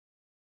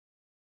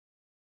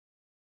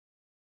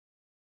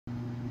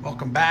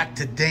Welcome back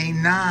to day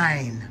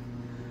 9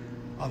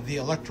 of the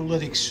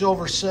electrolytic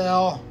silver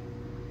cell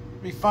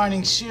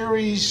refining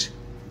series.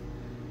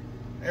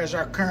 There's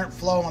our current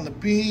flow on the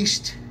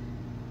beast.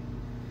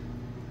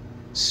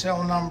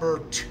 Cell number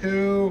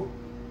 2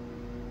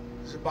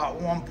 is about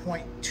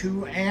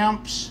 1.2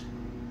 amps.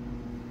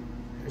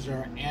 There's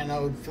our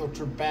anode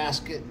filter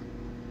basket.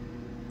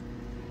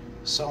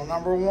 Cell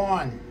number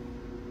 1,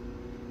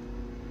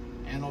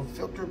 anode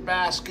filter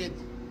basket.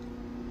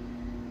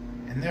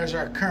 And there's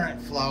our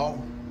current flow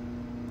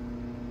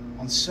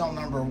on cell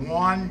number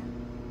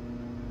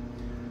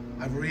 1.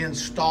 I've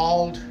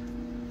reinstalled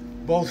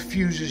both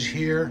fuses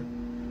here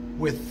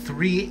with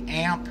 3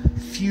 amp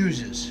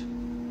fuses.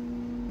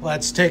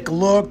 Let's take a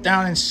look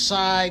down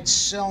inside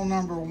cell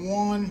number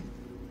 1.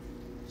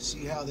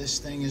 See how this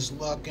thing is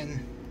looking.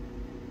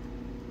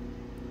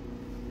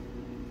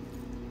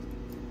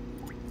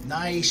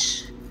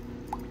 Nice.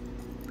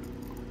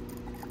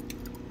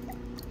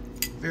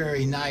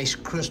 Very nice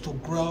crystal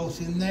growth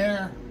in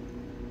there.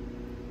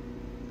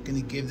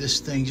 Gonna give this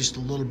thing just a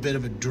little bit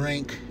of a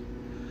drink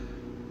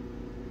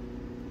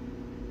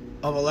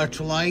of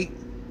electrolyte.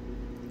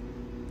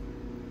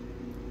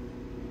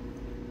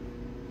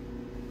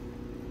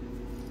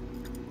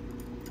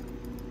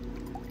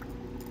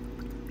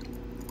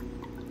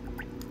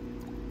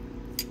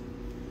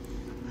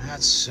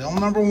 That's cell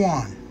number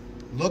 1,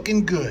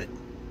 looking good.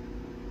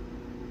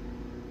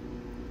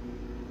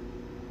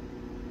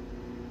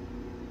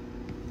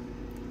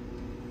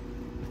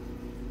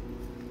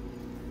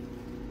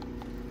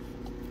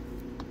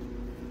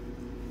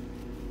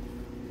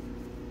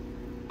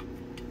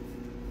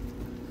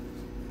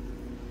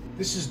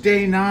 This is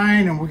day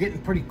 9 and we're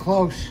getting pretty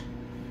close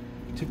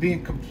to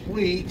being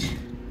complete.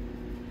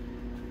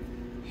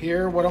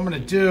 Here, what I'm gonna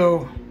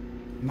do,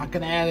 I'm not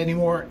gonna add any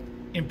more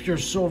impure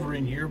silver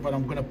in here, but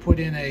I'm gonna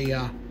put in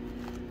a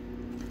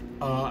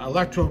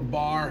electrode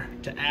bar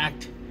to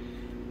act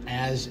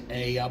as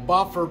a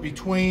buffer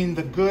between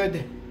the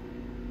good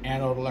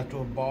anode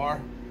electrode bar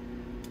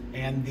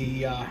and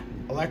the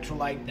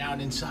electrolyte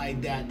down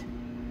inside that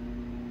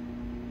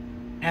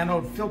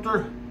anode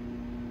filter.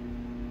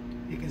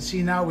 You can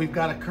see now we've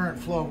got a current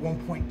flow of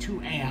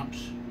 1.2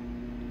 amps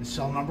in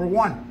cell number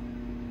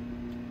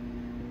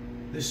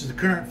 1. This is the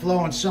current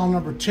flow in cell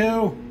number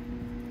 2.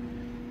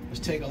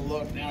 Let's take a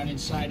look down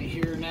inside of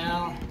here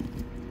now.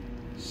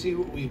 See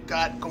what we've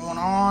got going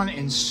on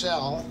in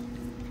cell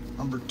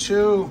number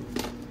 2.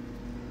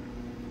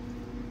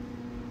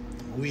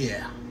 Oh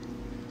yeah.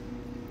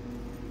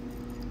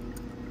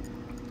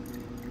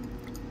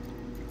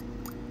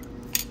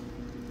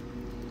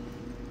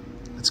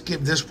 Let's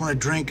give this one a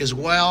drink as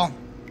well.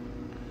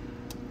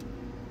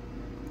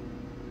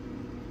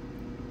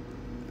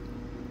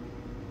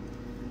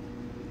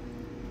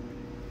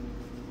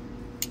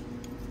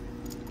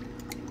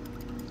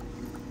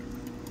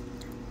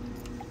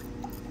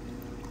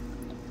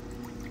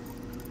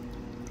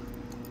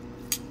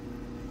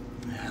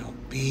 That'll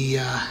be,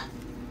 I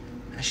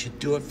should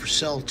do it for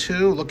cell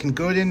 2. Looking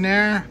good in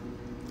there.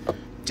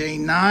 Day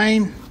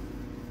 9.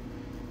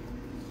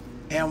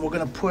 And we're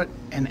gonna put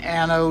an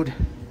anode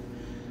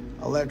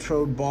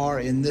electrode bar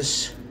in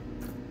this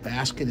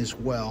basket as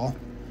well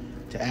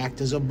to act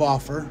as a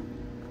buffer.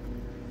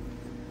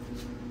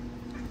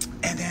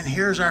 And then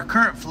here's our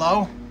current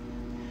flow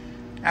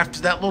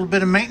after that little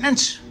bit of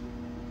maintenance.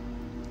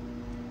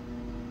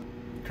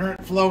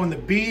 Current flow in the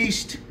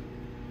beast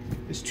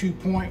is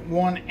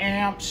 2.1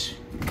 amps.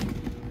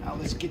 Now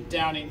let's get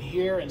down in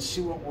here and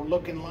see what we're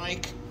looking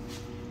like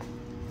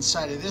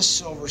inside of this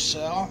silver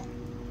cell.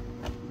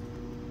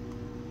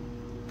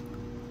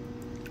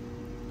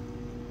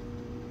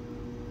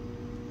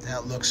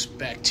 That looks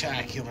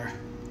spectacular.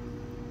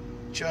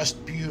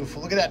 Just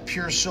beautiful. Look at that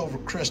pure silver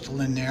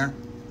crystal in there.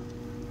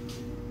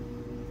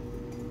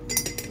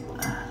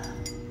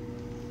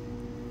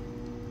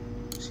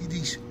 See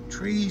these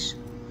trees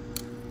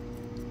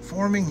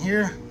forming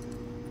here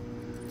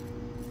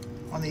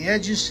on the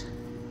edges?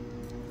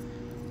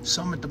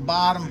 Some at the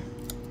bottom.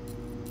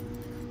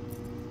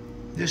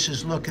 This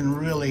is looking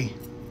really,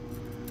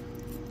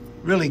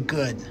 really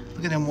good.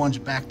 Look at them ones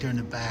back there in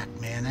the back,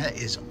 man. That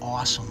is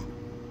awesome.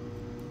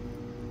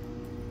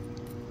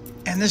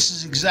 And this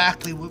is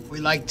exactly what we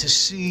like to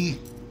see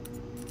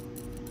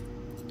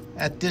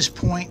at this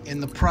point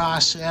in the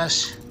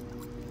process.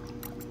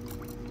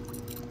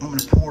 I'm going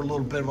to pour a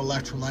little bit of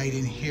electrolyte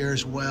in here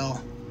as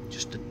well,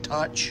 just a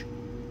touch.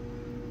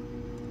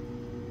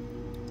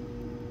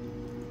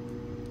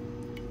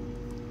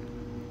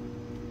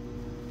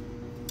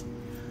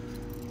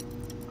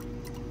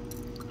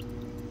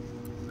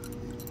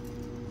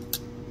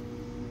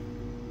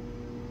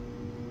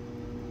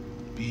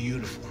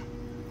 Beautiful.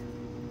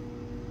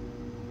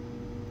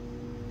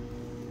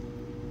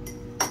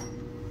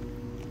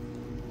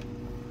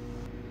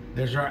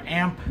 There's our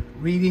amp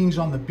readings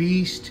on the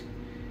beast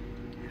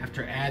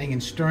after adding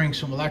and stirring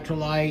some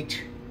electrolyte.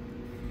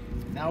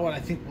 Now what I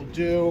think we'll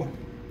do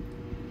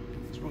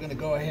is we're going to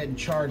go ahead and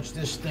charge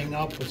this thing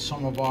up with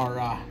some of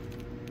our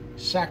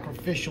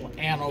sacrificial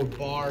anode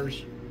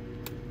bars.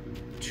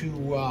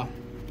 to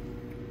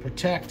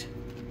protect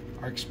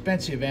our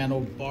expensive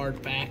anode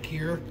board back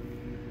here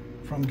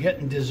from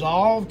getting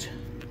dissolved.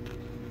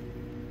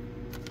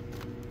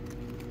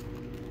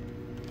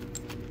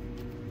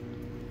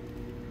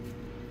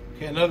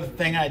 Okay, another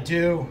thing I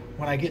do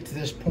when I get to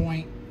this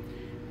point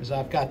is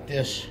I've got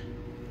this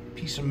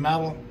piece of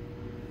metal.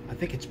 I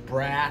think it's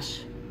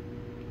brass.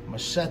 I'm gonna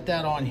set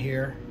that on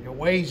here. It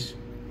weighs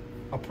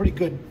a pretty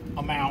good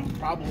amount,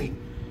 probably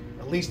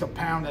at least 1.5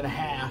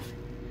 pounds.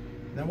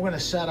 Then we're gonna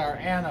set our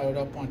anode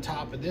up on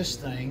top of this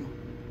thing,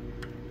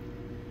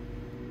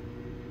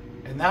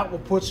 and that will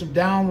put some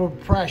downward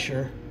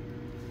pressure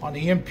on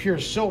the impure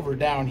silver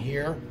down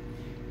here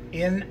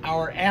in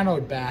our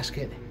anode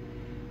basket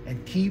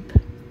and keep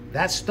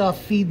that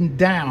stuff feeding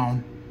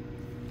down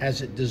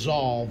as it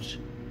dissolves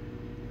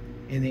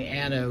in the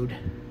anode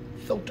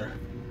filter.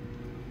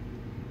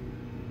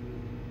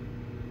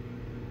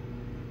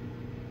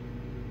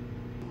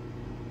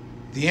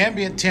 The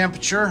ambient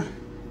temperature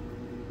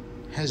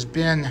has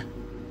been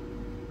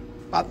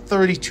about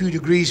 32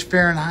 degrees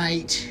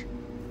Fahrenheit,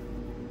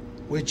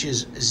 which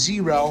is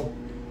 0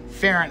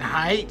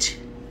 Fahrenheit,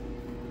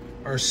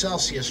 or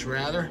Celsius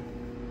rather.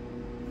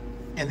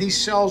 And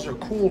these cells are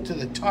cool to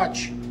the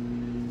touch.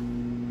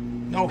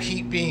 No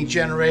heat being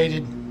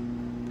generated.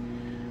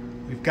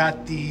 We've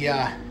got the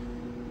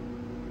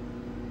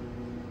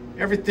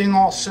everything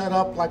all set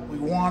up like we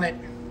want it.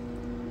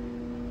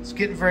 It's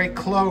getting very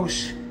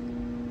close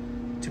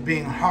to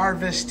being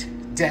harvest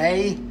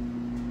day.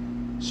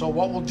 So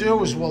what we'll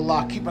do is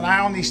we'll keep an eye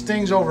on these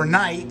things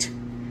overnight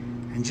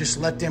and just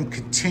let them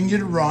continue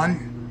to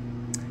run.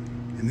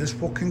 And this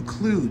will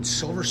conclude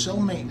silver cell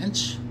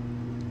maintenance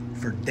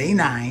for day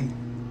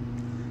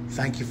 9.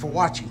 Thank you for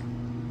watching.